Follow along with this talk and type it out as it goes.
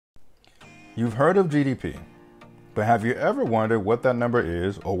You've heard of GDP, but have you ever wondered what that number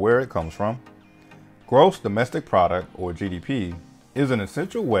is or where it comes from? Gross Domestic Product, or GDP, is an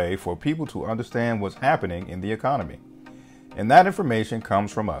essential way for people to understand what's happening in the economy. And that information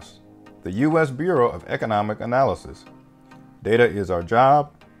comes from us, the U.S. Bureau of Economic Analysis. Data is our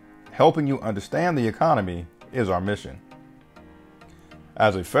job. Helping you understand the economy is our mission.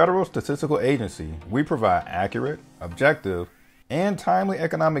 As a federal statistical agency, we provide accurate, objective, and timely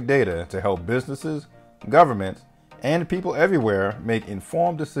economic data to help businesses, governments, and people everywhere make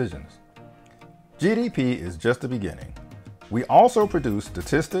informed decisions. GDP is just the beginning. We also produce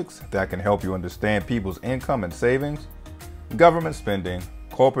statistics that can help you understand people's income and savings, government spending,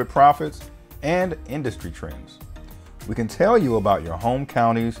 corporate profits, and industry trends. We can tell you about your home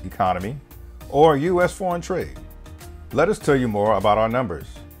county's economy or U.S. foreign trade. Let us tell you more about our numbers.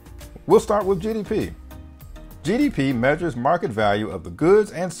 We'll start with GDP. GDP measures market value of the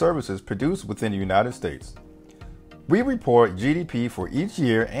goods and services produced within the United States. We report GDP for each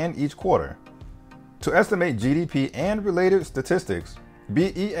year and each quarter. To estimate GDP and related statistics,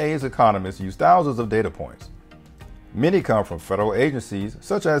 BEA's economists use thousands of data points. Many come from federal agencies,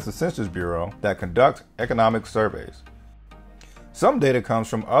 such as the Census Bureau, that conduct economic surveys. Some data comes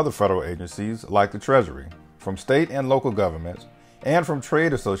from other federal agencies, like the Treasury, from state and local governments, and from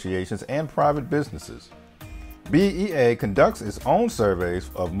trade associations and private businesses. BEA conducts its own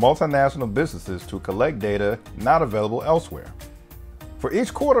surveys of multinational businesses to collect data not available elsewhere. For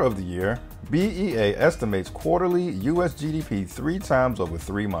each quarter of the year, BEA estimates quarterly U.S. GDP 3 times over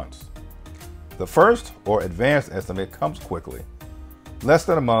 3 months. The first, or advanced estimate, comes quickly, less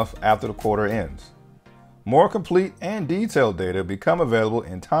than a month after the quarter ends. More complete and detailed data become available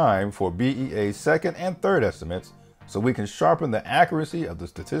in time for BEA's second and third estimates, so we can sharpen the accuracy of the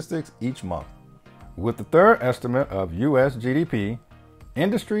statistics each month. With the third estimate of U.S. GDP,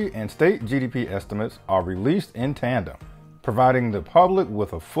 industry and state GDP estimates are released in tandem, providing the public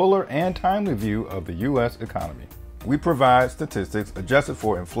with a fuller and timely view of the U.S. economy. We provide statistics adjusted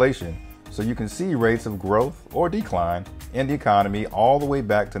for inflation, so you can see rates of growth or decline in the economy all the way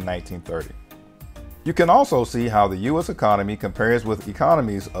back to 1930. You can also see how the U.S. economy compares with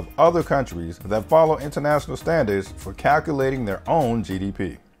economies of other countries that follow international standards for calculating their own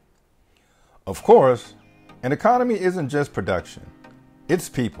GDP. Of course, an economy isn't just production, it's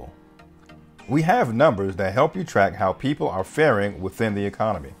people. We have numbers that help you track how people are faring within the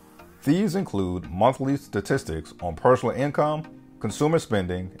economy. These include monthly statistics on personal income, consumer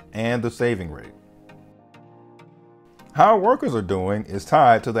spending, and the saving rate. How workers are doing is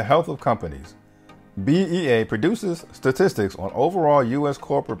tied to the health of companies. BEA produces statistics on overall U.S.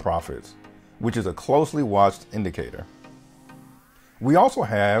 corporate profits, which is a closely watched indicator. We also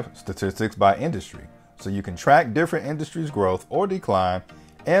have statistics by industry, so you can track different industries' growth or decline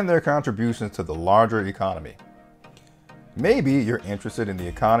and their contributions to the larger economy. Maybe you're interested in the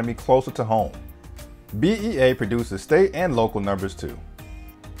economy closer to home. BEA produces state and local numbers too.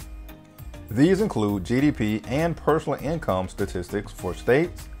 These include GDP and personal income statistics for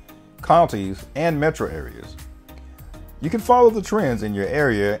states, counties, and metro areas. You can follow the trends in your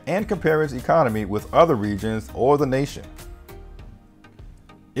area and compare its economy with other regions or the nation.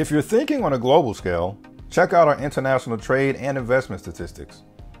 If you're thinking on a global scale, check out our international trade and investment statistics.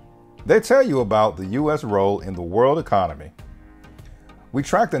 They tell you about the U.S. role in the world economy. We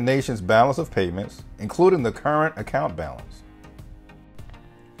track the nation's balance of payments, including the current account balance.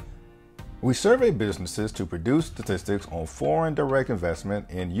 We survey businesses to produce statistics on foreign direct investment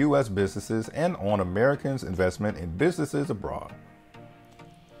in U.S. businesses and on Americans' investment in businesses abroad.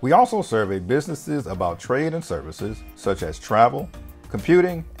 We also survey businesses about trade and services, such as travel,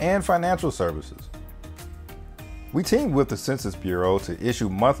 computing, and financial services. We team with the Census Bureau to issue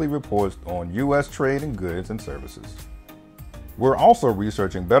monthly reports on U.S. trade in goods and services. We're also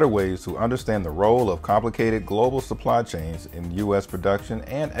researching better ways to understand the role of complicated global supply chains in U.S. production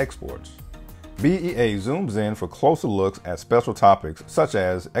and exports. BEA zooms in for closer looks at special topics such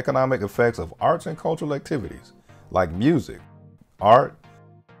as economic effects of arts and cultural activities like music, art,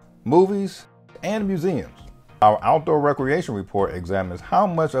 movies, and museums. Our outdoor recreation report examines how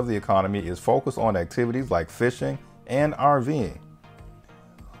much of the economy is focused on activities like fishing and RVing.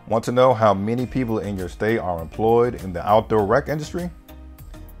 Want to know how many people in your state are employed in the outdoor rec industry?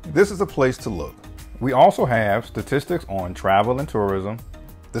 This is a place to look. We also have statistics on travel and tourism,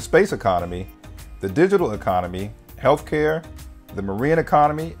 the space economy, the digital economy, healthcare, the marine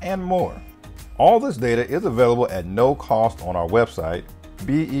economy, and more. All this data is available at no cost on our website,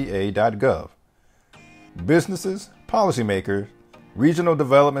 BEA.gov. Businesses, policymakers, regional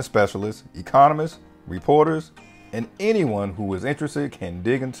development specialists, economists, reporters, and anyone who is interested can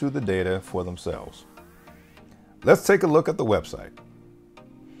dig into the data for themselves. Let's take a look at the website.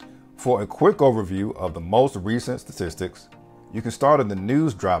 For a quick overview of the most recent statistics, you can start in the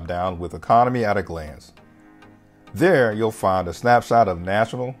News drop-down with Economy at a Glance. There, you'll find a snapshot of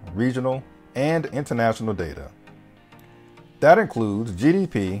national, regional, and international data. That includes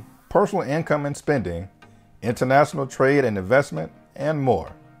GDP, personal income and spending, international trade and investment, and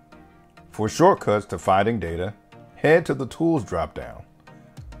more. For shortcuts to finding data, head to the Tools drop-down.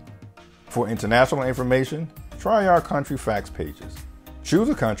 For international information, try our country facts pages. Choose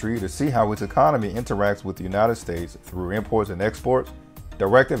a country to see how its economy interacts with the United States through imports and exports,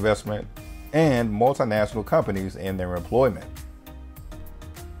 direct investment, and multinational companies and their employment.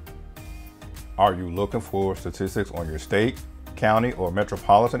 Are you looking for statistics on your state, county, or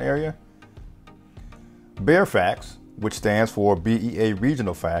metropolitan area? BEA Facts, which stands for BEA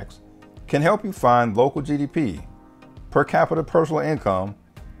Regional Facts, can help you find local GDP, per capita personal income,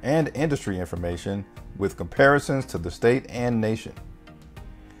 and industry information with comparisons to the state and nation.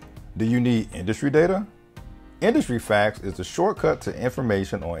 Do you need industry data? Industry Facts is a shortcut to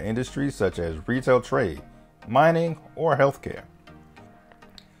information on industries such as retail trade, mining, or healthcare.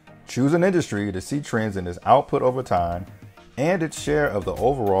 Choose an industry to see trends in its output over time and its share of the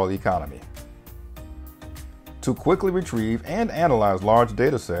overall economy. To quickly retrieve and analyze large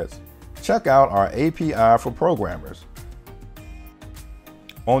data sets, check out our API for programmers.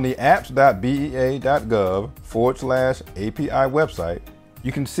 On the apps.bea.gov/API website,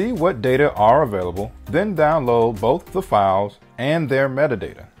 you can see what data are available, then download both the files and their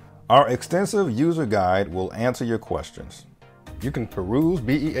metadata. Our extensive user guide will answer your questions. You can peruse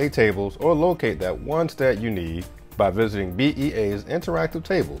BEA tables or locate that one stat you need by visiting BEA's interactive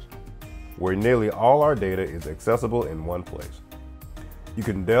tables, where nearly all our data is accessible in one place. You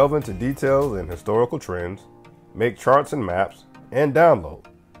can delve into details and historical trends, make charts and maps, and download.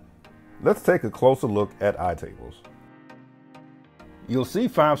 Let's take a closer look at iTables. You'll see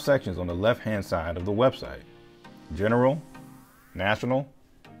 5 sections on the left-hand side of the website: General, National,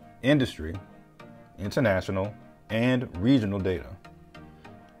 Industry, International, and Regional data.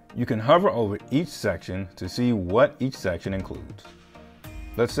 You can hover over each section to see what each section includes.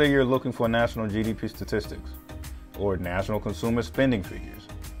 Let's say you're looking for national GDP statistics, or national consumer spending figures,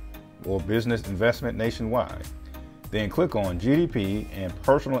 or business investment nationwide. Then click on GDP and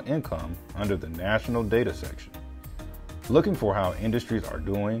personal income under the National Data section. Looking for how industries are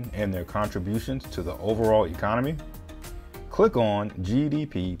doing and their contributions to the overall economy? Click on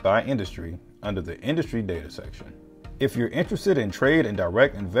GDP by industry under the Industry Data section. If you're interested in trade and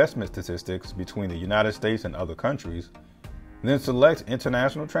direct investment statistics between the United States and other countries, then select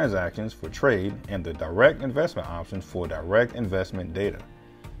International Transactions for trade and the Direct Investment options for direct investment data.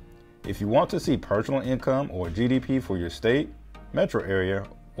 If you want to see personal income or GDP for your state, metro area,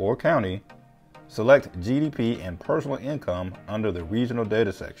 or county, select GDP and personal income under the Regional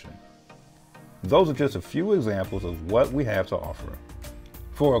Data section. Those are just a few examples of what we have to offer.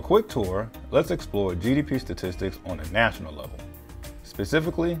 For a quick tour, let's explore GDP statistics on a national level.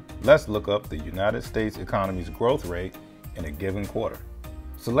 Specifically, let's look up the United States economy's growth rate in a given quarter.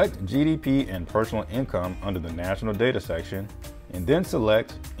 Select GDP and personal income under the National Data section, and then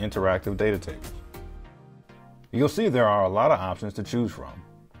select Interactive Data Tables. You'll see there are a lot of options to choose from.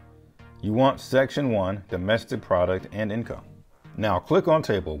 You want Section 1, Domestic Product and Income. Now click on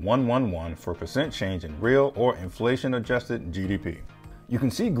Table 111 for percent change in real or inflation-adjusted GDP. You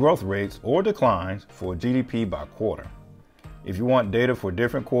can see growth rates or declines for GDP by quarter. If you want data for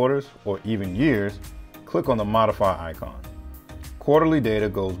different quarters or even years, click on the Modify icon. Quarterly data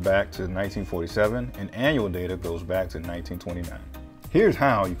goes back to 1947 and annual data goes back to 1929. Here's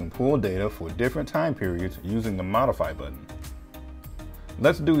how you can pull data for different time periods using the Modify button.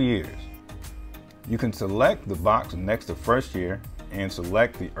 Let's do years. You can select the box next to first year and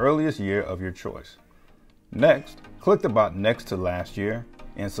select the earliest year of your choice. Next, click the box next to last year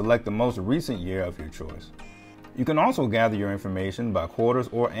and select the most recent year of your choice. You can also gather your information by quarters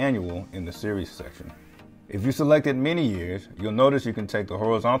or annual in the series section. If you selected many years, you'll notice you can take the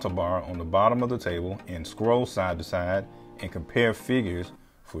horizontal bar on the bottom of the table and scroll side to side and compare figures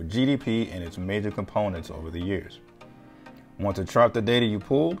for GDP and its major components over the years. Want to chart the data you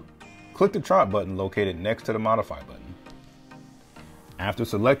pulled? Click the Chart button located next to the Modify button. After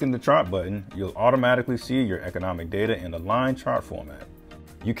selecting the Chart button, you'll automatically see your economic data in a line chart format.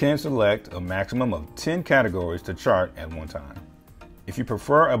 You can select a maximum of 10 categories to chart at one time. If you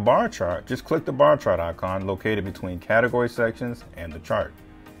prefer a bar chart, just click the bar chart icon located between category sections and the chart.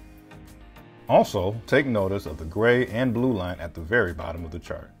 Also, take notice of the gray and blue line at the very bottom of the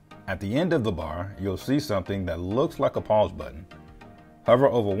chart. At the end of the bar, you'll see something that looks like a pause button. Hover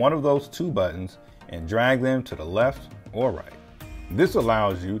over one of those two buttons and drag them to the left or right. This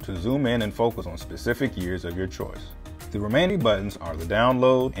allows you to zoom in and focus on specific years of your choice. The remaining buttons are the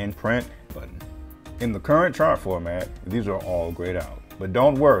download and print button. In the current chart format, these are all grayed out, but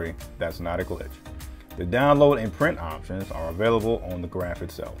don't worry, that's not a glitch. The download and print options are available on the graph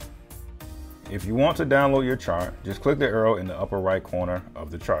itself. If you want to download your chart, just click the arrow in the upper right corner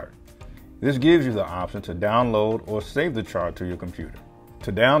of the chart. This gives you the option to download or save the chart to your computer.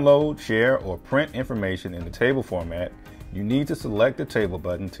 To download, share, or print information in the table format, you need to select the table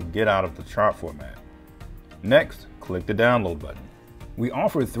button to get out of the chart format. Next, click the download button. We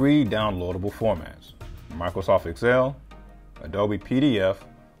offer 3 downloadable formats: Microsoft Excel, Adobe PDF,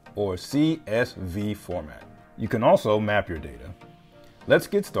 or CSV format. You can also map your data. Let's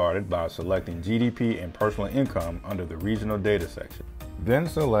get started by selecting GDP and personal income under the regional data section. Then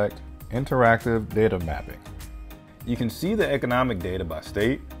select interactive data mapping. You can see the economic data by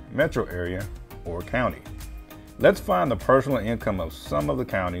state, metro area, or county. Let's find the personal income of some of the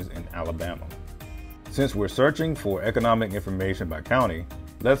counties in Alabama. Since we're searching for economic information by county,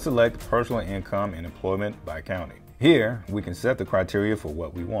 let's select personal income and employment by county. Here, we can set the criteria for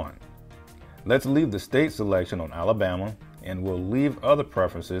what we want. Let's leave the state selection on Alabama, and we'll leave other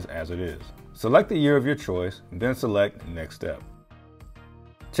preferences as it is. Select the year of your choice, then select Next Step.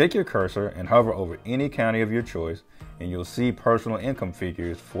 Take your cursor and hover over any county of your choice, and you'll see personal income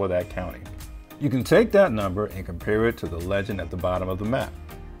figures for that county. You can take that number and compare it to the legend at the bottom of the map.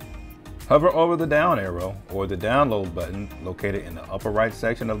 Hover over the down arrow or the download button located in the upper right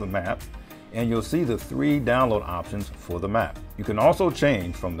section of the map, and you'll see the 3 download options for the map. You can also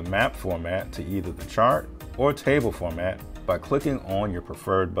change from the map format to either the chart or table format by clicking on your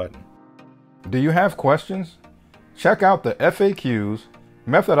preferred button. Do you have questions? Check out the FAQs,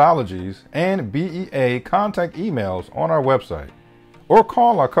 methodologies, and BEA contact emails on our website, or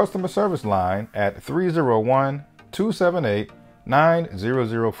call our customer service line at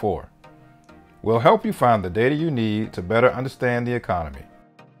 301-278-9004. We'll help you find the data you need to better understand the economy.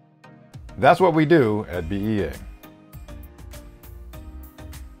 That's what we do at BEA.